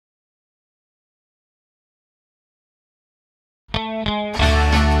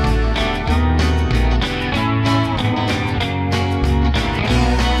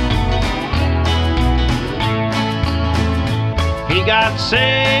got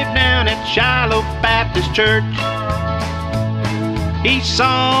saved down at Shiloh Baptist Church. He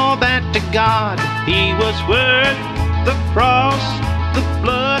saw that to God he was worth the cross, the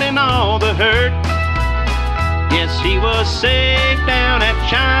blood, and all the hurt. Yes, he was saved down at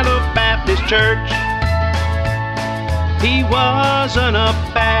Shiloh Baptist Church. He wasn't a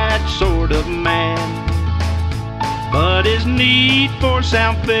bad sort of man, but his need for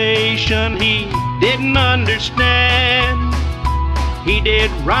salvation he didn't understand. He did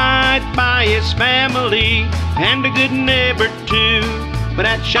right by his family and a good neighbor too, but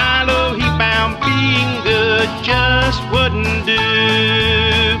at Shiloh he found being good just wouldn't do.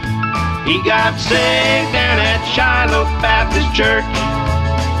 He got saved down at Shiloh Baptist Church.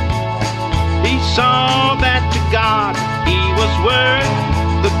 He saw that to God he was worth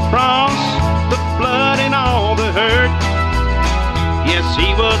the cross, the blood, and all the hurt. Yes,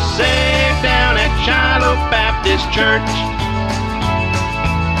 he was saved down at Shiloh Baptist Church.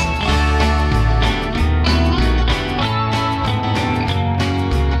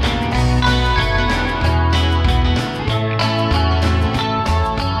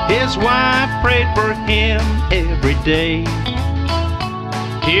 His wife prayed for him every day,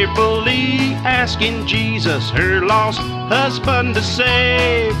 tearfully asking Jesus, her lost husband, to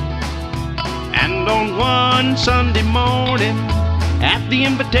save. And on one Sunday morning, at the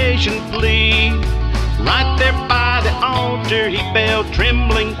invitation plea, right there by the altar, he fell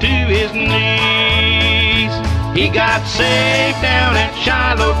trembling to his knees. He got saved down at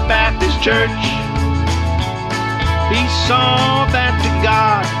Shiloh Baptist Church. He saw that to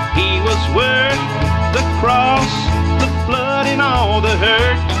God he was worth the cross, the blood, and all the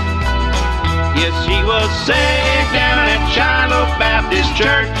hurt. Yes, he was saved down at Shiloh Baptist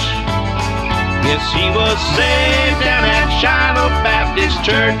Church. Yes, he was saved down at Shiloh Baptist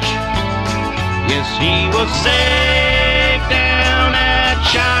Church. Yes, he was saved.